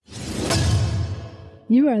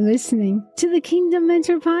You are listening to the Kingdom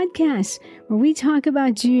Mentor Podcast, where we talk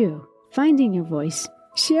about you, finding your voice,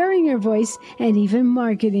 sharing your voice, and even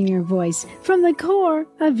marketing your voice from the core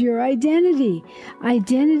of your identity.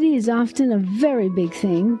 Identity is often a very big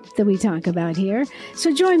thing that we talk about here.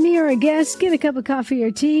 So join me or a guest, get a cup of coffee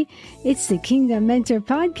or tea. It's the Kingdom Mentor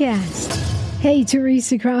Podcast. Hey,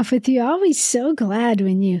 Teresa Croft with you. Always so glad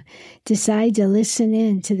when you decide to listen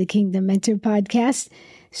in to the Kingdom Mentor Podcast.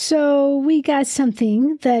 So we got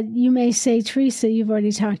something that you may say, Teresa, you've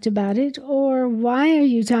already talked about it, or why are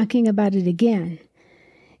you talking about it again?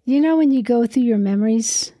 You know, when you go through your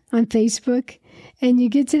memories on Facebook and you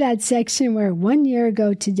get to that section where 1 year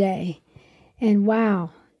ago today, and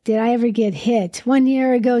wow, did I ever get hit? 1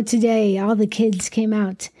 year ago today, all the kids came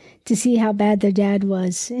out to see how bad their dad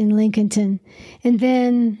was in Lincolnton. And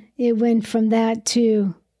then it went from that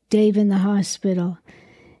to Dave in the hospital.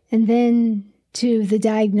 And then to the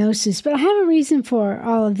diagnosis. But I have a reason for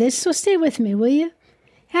all of this, so stay with me, will you? It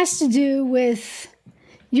has to do with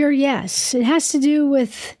your yes. It has to do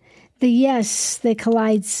with the yes that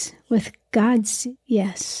collides with God's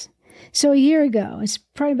yes. So a year ago, it's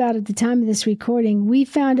probably about at the time of this recording, we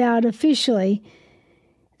found out officially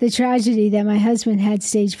the tragedy that my husband had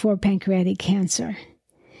stage 4 pancreatic cancer.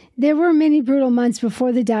 There were many brutal months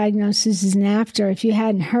before the diagnosis and after. If you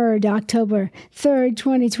hadn't heard, October 3rd,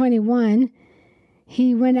 2021,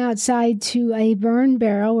 he went outside to a burn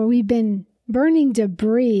barrel where we've been burning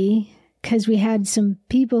debris because we had some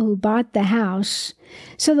people who bought the house.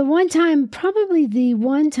 So probably the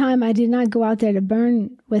one time I did not go out there to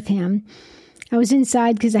burn with him, I was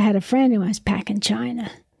inside because I had a friend who was packing china.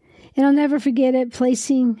 And I'll never forget it,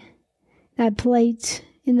 placing that plate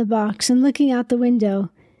in the box and looking out the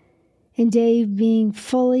window and Dave being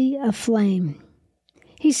fully aflame.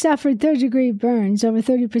 He suffered third-degree burns over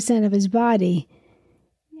 30% of his body,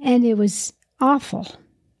 and it was awful.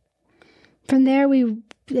 From there, we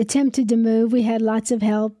attempted to move. We had lots of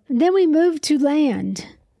help. And then we moved to land.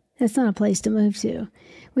 That's not a place to move to.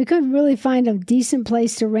 We couldn't really find a decent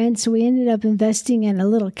place to rent, so we ended up investing in a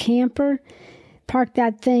little camper. Parked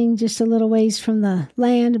that thing just a little ways from the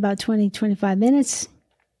land, about 25 minutes.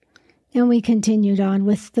 And we continued on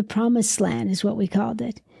with the promised land, is what we called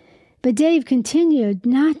it. But Dave continued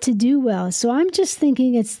not to do well, so I'm just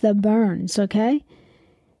thinking it's the burns, okay?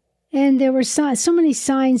 And there were so many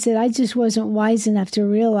signs that I just wasn't wise enough to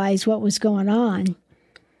realize what was going on.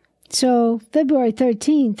 So February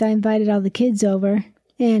 13th, I invited all the kids over,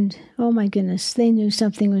 and oh my goodness, they knew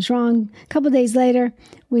something was wrong. A couple of days later,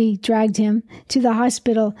 we dragged him to the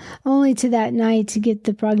hospital, only to that night to get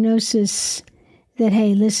the prognosis that,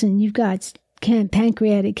 hey, listen, you've got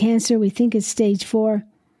pancreatic cancer. We think it's stage 4.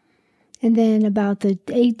 And then about the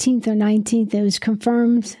 18th or 19th, it was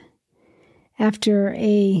confirmed after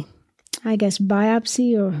a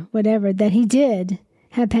biopsy or whatever, that he did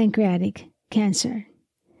have pancreatic cancer.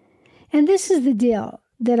 And this is the deal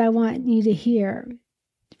that I want you to hear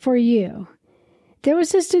for you. There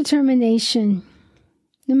was this determination,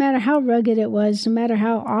 no matter how rugged it was, no matter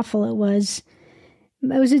how awful it was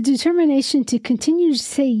a determination to continue to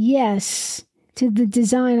say yes to the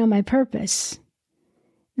design on my purpose.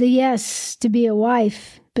 The yes to be a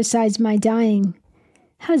wife besides my dying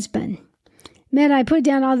husband. Man, I put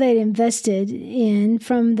down all that I invested in,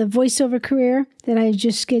 from the voiceover career that I was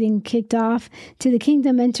just getting kicked off to the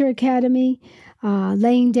Kingdom Mentor Academy,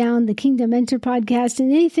 laying down the Kingdom Mentor Podcast, and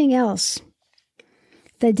anything else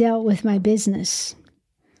that dealt with my business.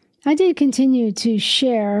 I did continue to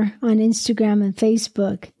share on Instagram and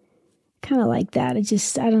Facebook, kind of like that.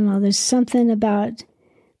 I don't know, there's something about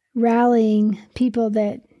rallying people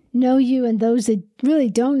that know you and those that really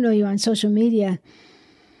don't know you on social media.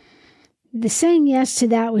 The saying yes to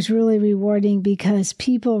that was really rewarding because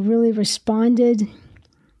people really responded.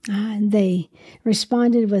 They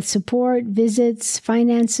responded with support, visits,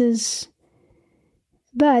 finances.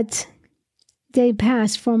 But they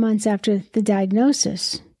passed 4 months after the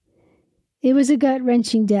diagnosis. It was a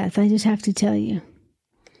gut-wrenching death, I just have to tell you.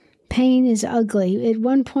 Pain is ugly. At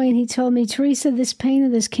one point he told me, Teresa, this pain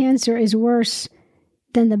of this cancer is worse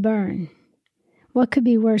than the burn. What could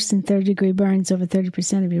be worse than third-degree burns over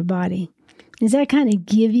 30% of your body? Does that kind of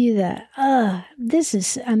give you this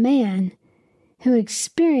is a man who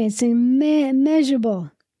experienced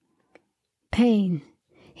immeasurable pain.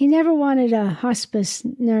 He never wanted a hospice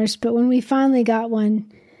nurse, but when we finally got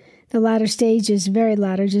one, the latter stages, very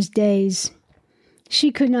latter, just days,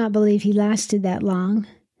 she could not believe he lasted that long,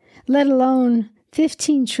 let alone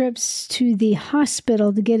 15 trips to the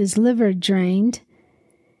hospital to get his liver drained.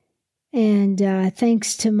 And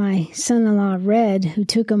thanks to my son-in-law, Red, who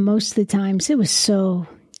took him most of the times, it was so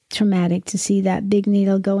traumatic to see that big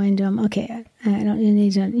needle go into him. Okay, you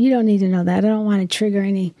don't need to know that. I don't want to trigger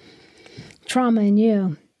any trauma in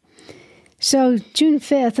you. So June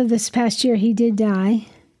 5th of this past year, he did die,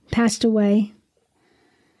 passed away.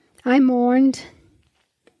 I mourned.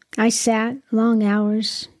 I sat long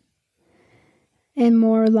hours and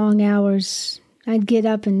more long hours. I'd get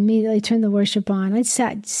up and immediately turn the worship on. I'd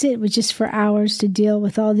sit with just for hours to deal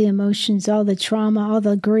with all the emotions, all the trauma, all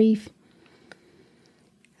the grief.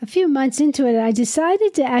 A few months into it, I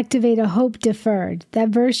decided to activate a hope deferred. That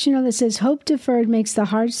verse, that says, hope deferred makes the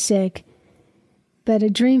heart sick, but a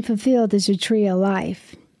dream fulfilled is a tree of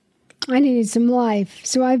life. I needed some life,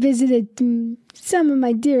 so I visited some of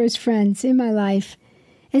my dearest friends in my life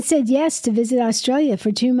and said yes to visit Australia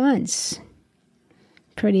for 2 months.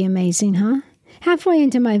 Pretty amazing, huh? Halfway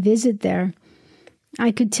into my visit there,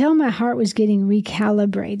 I could tell my heart was getting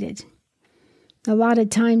recalibrated. A lot of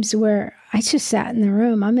times where I just sat in the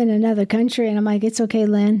room, I'm in another country, and I'm like, it's okay,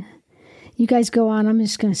 Lynn. You guys go on. I'm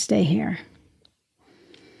just going to stay here.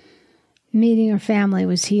 Meeting her family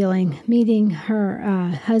was healing. Meeting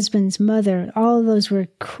her husband's mother, all of those were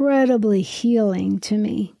incredibly healing to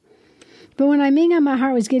me. But when I mean my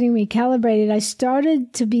heart was getting recalibrated, I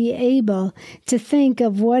started to be able to think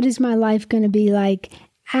of what is my life going to be like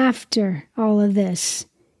after all of this.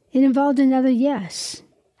 It involved another yes.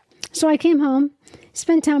 So I came home,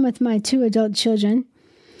 spent time with my 2 adult children,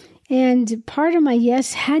 and part of my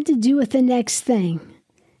yes had to do with the next thing.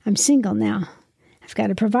 I'm single now. I've got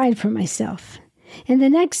to provide for myself. And the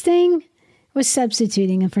next thing was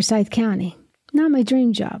substituting in Forsyth County. Not my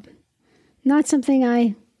dream job. Not something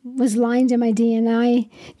I was lined in my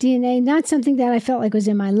DNA, not something that I felt like was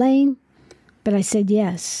in my lane, but I said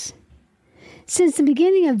yes. Since the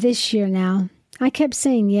beginning of this year now, I kept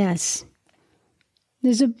saying yes.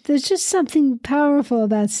 There's just something powerful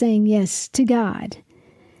about saying yes to God.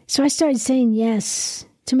 So I started saying yes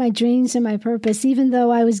to my dreams and my purpose, even though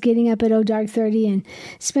I was getting up at dark 30 and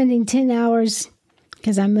spending 10 hours,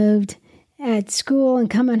 because I moved, at school and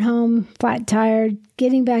coming home flat tired,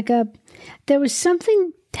 getting back up. There was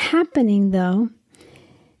something happening, though,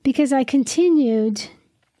 because I continued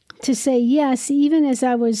to say yes, even as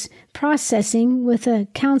I was processing with a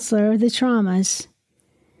counselor the traumas.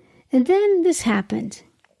 And then this happened.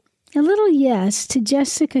 A little yes to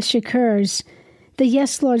Jessica Shakur's The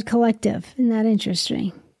Yes Lord Collective. Isn't that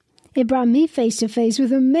interesting? It brought me face to face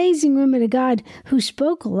with amazing women of God who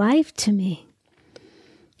spoke life to me.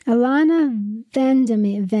 Elena Van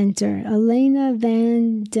Deventer.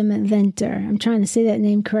 I'm trying to say that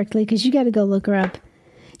name correctly because you got to go look her up.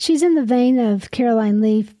 She's in the vein of Caroline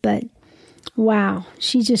Leaf, but wow,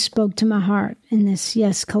 she just spoke to my heart in this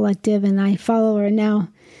Yes Collective, and I follow her now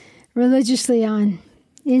religiously on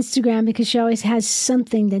Instagram because she always has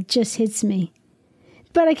something that just hits me.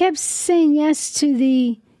 But I kept saying yes to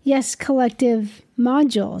the Yes Collective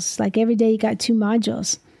modules. Like every day you got 2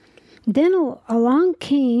 modules. Then along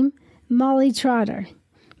came Molly Trotter.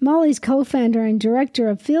 Molly's co-founder and director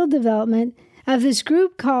of field development of this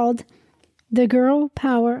group called the Girl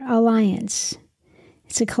Power Alliance.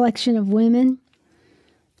 It's a collection of women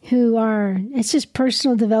who it's just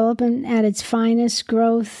personal development at its finest,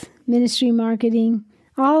 growth, ministry marketing,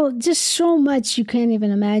 all just so much you can't even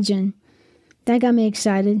imagine. That got me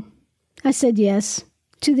excited. I said yes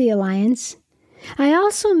to the alliance. I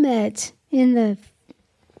also met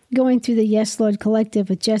going through the Yes Lord Collective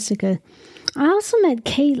with Jessica, I also met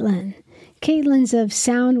Caitlin. Caitlin's of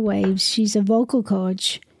Sound Waves. She's a vocal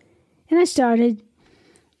coach. And I started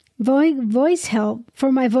voice help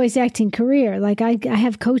for my voice acting career. Like I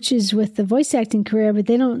have coaches with the voice acting career, but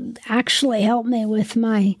they don't actually help me with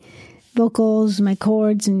my vocals, my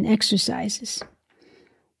chords, and exercises.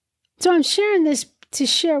 So I'm sharing this to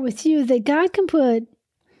share with you that God can put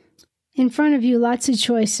in front of you lots of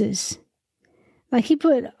choices. Like he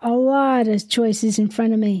put a lot of choices in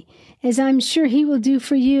front of me, as I'm sure he will do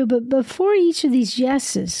for you. But before each of these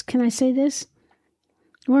yeses, can I say this?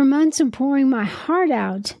 Were months of pouring my heart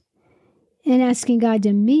out and asking God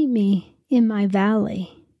to meet me in my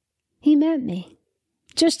valley. He met me.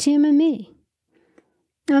 Just him and me.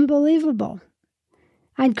 Unbelievable.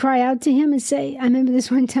 I'd cry out to him and say, I remember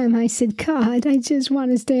this one time I said, God, I just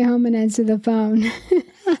want to stay home and answer the phone.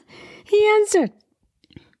 He answered.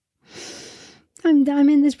 I'm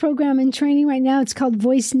in this program and training right now. It's called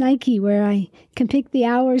Voice Nike, where I can pick the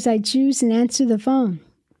hours I choose and answer the phone.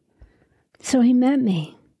 So he met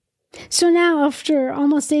me. So now, after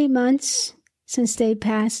almost 8 months since they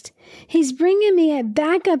passed, he's bringing me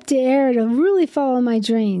back up to air to really follow my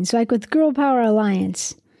dreams, like with Girl Power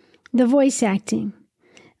Alliance, the voice acting,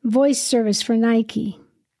 voice service for Nike.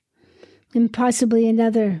 and possibly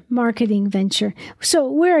another marketing venture. So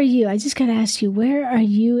where are you? I just got to ask you, where are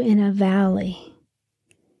you in a valley?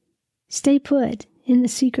 Stay put in the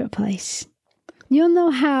secret place. You'll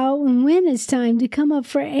know how and when it's time to come up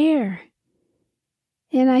for air.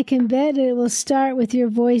 And I can bet it will start with your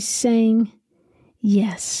voice saying,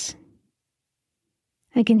 yes.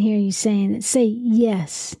 I can hear you saying it. Say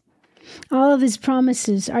yes. All of his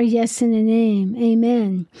promises are yes in a name.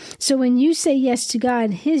 Amen. So when you say yes to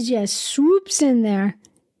God, his yes swoops in there.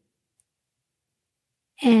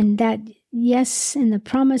 And that yes and the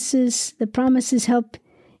promises help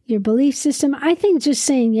your belief system. I think just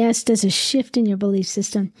saying yes does a shift in your belief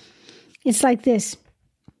system. It's like this.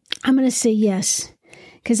 I'm going to say yes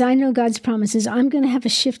because I know God's promises. I'm going to have a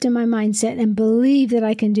shift in my mindset and believe that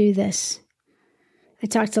I can do this. I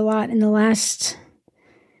talked a lot in the last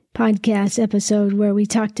podcast episode where we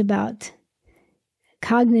talked about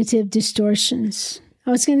cognitive distortions.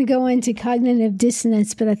 I was going to go into cognitive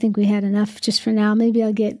dissonance, but I think we had enough just for now. Maybe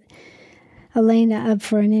I'll get Elena up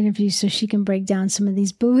for an interview so she can break down some of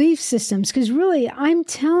these belief systems. Because really, I'm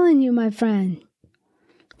telling you, my friend,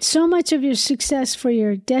 so much of your success for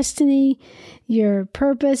your destiny, your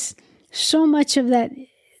purpose, so much of that,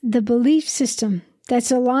 the belief system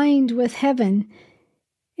that's aligned with heaven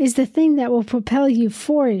is the thing that will propel you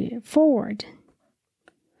forward.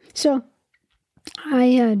 So I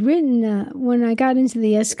had written, when I got into the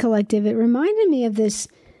Yes Collective, it reminded me of this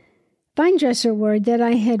vine dresser word that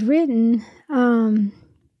I had written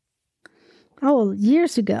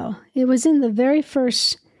years ago. It was in the very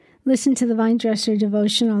first Listen to the Vine Dresser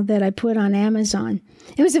devotional that I put on Amazon.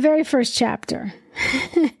 It was the very first chapter.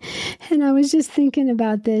 And I was just thinking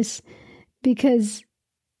about this because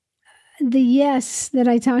the yes that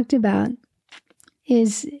I talked about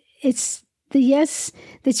it's the yes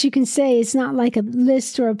that you can say. It's not like a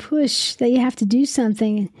list or a push that you have to do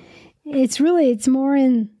something. It's more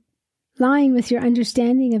in line with your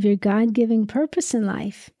understanding of your God-given purpose in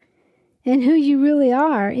life and who you really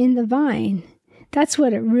are in the vine. That's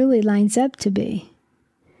what it really lines up to be.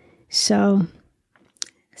 So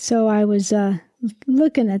I was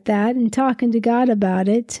looking at that and talking to God about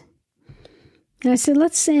it. And I said,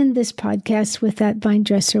 let's end this podcast with that vine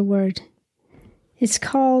dresser word. It's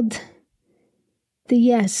called the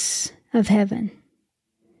yes of heaven.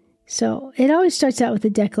 So it always starts out with a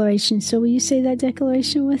declaration. So will you say that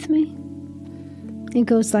declaration with me? It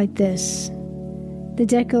goes like this. The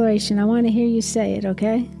declaration, I want to hear you say it,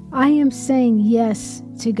 okay? I am saying yes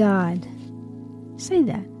to God. Say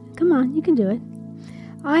that. Come on, you can do it.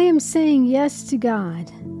 I am saying yes to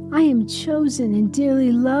God. I am chosen and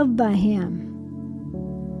dearly loved by Him.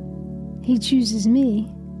 He chooses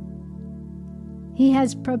me. He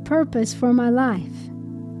has a purpose for my life.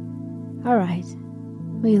 All right.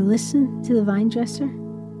 Will you listen to the vine dresser?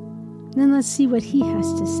 Then let's see what he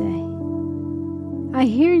has to say. I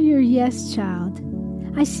hear your yes, child.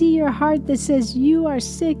 I see your heart that says you are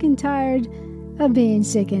sick and tired of being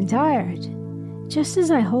sick and tired. Just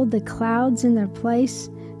as I hold the clouds in their place,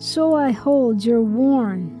 so I hold your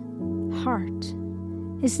worn heart.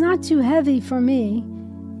 It's not too heavy for me.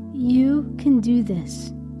 You can do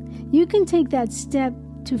this. You can take that step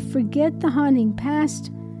to forget the haunting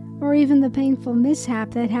past or even the painful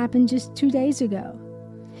mishap that happened just 2 days ago.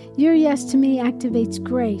 Your yes to me activates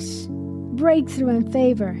grace, breakthrough, and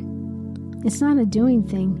favor. It's not a doing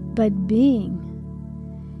thing, but being.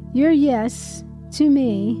 Your yes to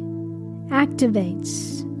me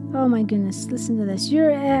activates. Oh my goodness, listen to this.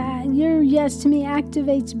 Your yes to me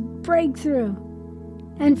activates breakthrough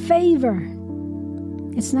and favor.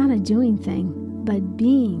 It's not a doing thing, but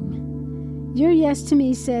being. Your yes to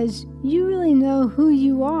me says, you really know who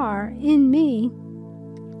you are in me,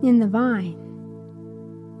 in the vine.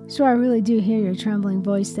 So I really do hear your trembling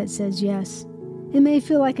voice that says yes. It may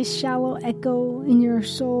feel like a shallow echo in your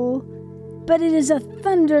soul, but it is a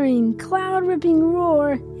thundering, cloud-ripping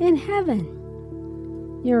roar in heaven.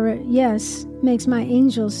 Your yes makes my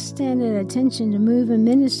angels stand at attention to move and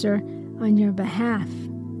minister on your behalf.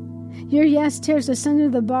 Your yes tears asunder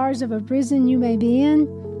the bars of a prison you may be in,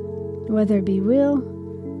 whether it be real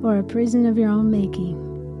or a prison of your own making.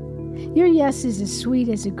 Your yes is as sweet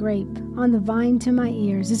as a grape on the vine to my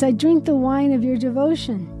ears as I drink the wine of your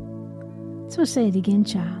devotion. So say it again,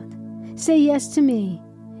 child. Say yes to me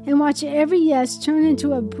and watch every yes turn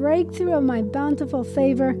into a breakthrough of my bountiful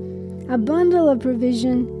favor, a bundle of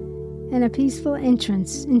provision, and a peaceful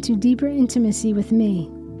entrance into deeper intimacy with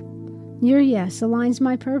me. Your yes aligns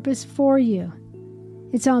my purpose for you.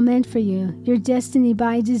 It's all meant for you, your destiny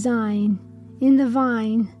by design. In the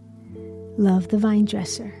vine, love the vine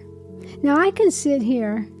dresser. Now I can sit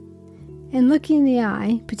here and look you in the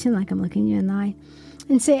eye, pretend like I'm looking you in the eye,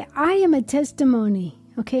 and say, I am a testimony,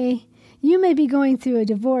 okay? You may be going through a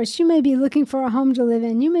divorce. You may be looking for a home to live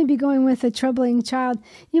in. You may be going with a troubling child.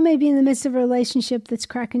 You may be in the midst of a relationship that's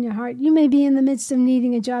cracking your heart. You may be in the midst of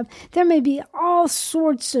needing a job. There may be all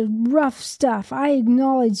sorts of rough stuff. I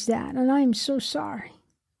acknowledge that, and I am so sorry.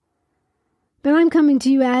 But I'm coming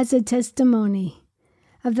to you as a testimony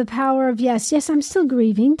of the power of yes. Yes, I'm still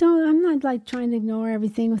grieving. I'm not like trying to ignore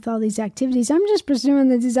everything with all these activities. I'm just pursuing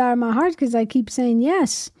the desire of my heart because I keep saying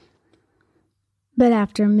yes. But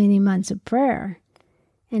after many months of prayer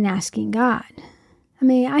and asking God, I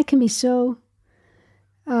mean, I can be so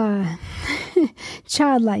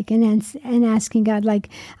childlike and asking God. Like,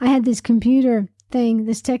 I had this computer thing,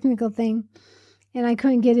 this technical thing, and I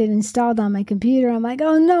couldn't get it installed on my computer. I'm like,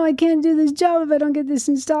 oh no, I can't do this job if I don't get this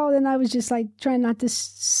installed. And I was just like trying not to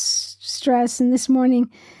stress. And this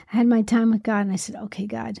morning I had my time with God and I said, okay,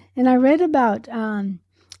 God. And I read about,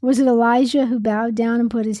 was it Elijah who bowed down and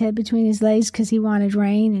put his head between his legs because he wanted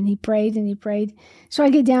rain, and he prayed and he prayed. So I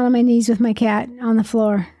get down on my knees with my cat on the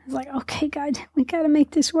floor. I was like, okay, God, we got to make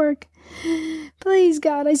this work. Please,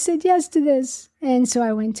 God, I said yes to this. And so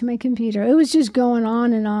I went to my computer. It was just going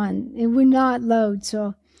on and on. It would not load.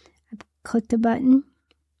 So I clicked a button.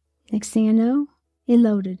 Next thing I know, it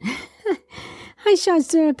loaded. I shot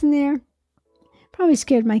straight up in there. Probably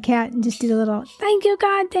scared my cat and just did a little, thank you,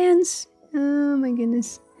 God dance. Oh, my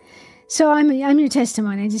goodness. So I'm your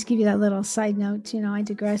testimony. I just give you that little side note. I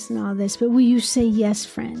digress and all this. But will you say yes,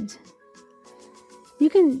 friend? You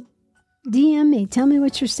can DM me. Tell me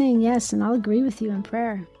what you're saying yes, and I'll agree with you in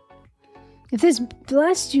prayer. If this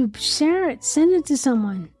blessed you, share it. Send it to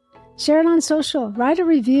someone. Share it on social. Write a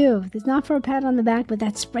review. It's not for a pat on the back, but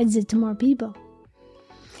that spreads it to more people.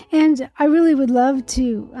 And I really would love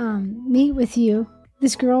to meet with you.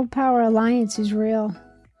 This Girl Power Alliance is real.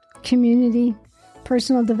 Community,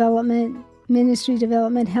 personal development, ministry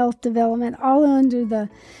development, health development, all under the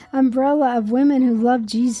umbrella of women who love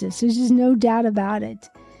Jesus. There's just no doubt about it.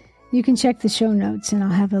 You can check the show notes, and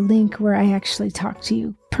I'll have a link where I actually talk to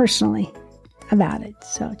you personally about it.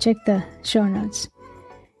 So check the show notes.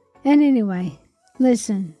 And anyway,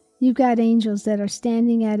 listen, you've got angels that are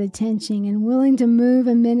standing at attention and willing to move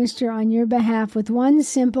and minister on your behalf with one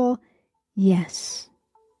simple yes.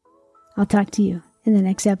 I'll talk to you in the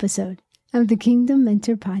next episode of the Kingdom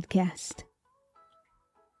Mentor Podcast.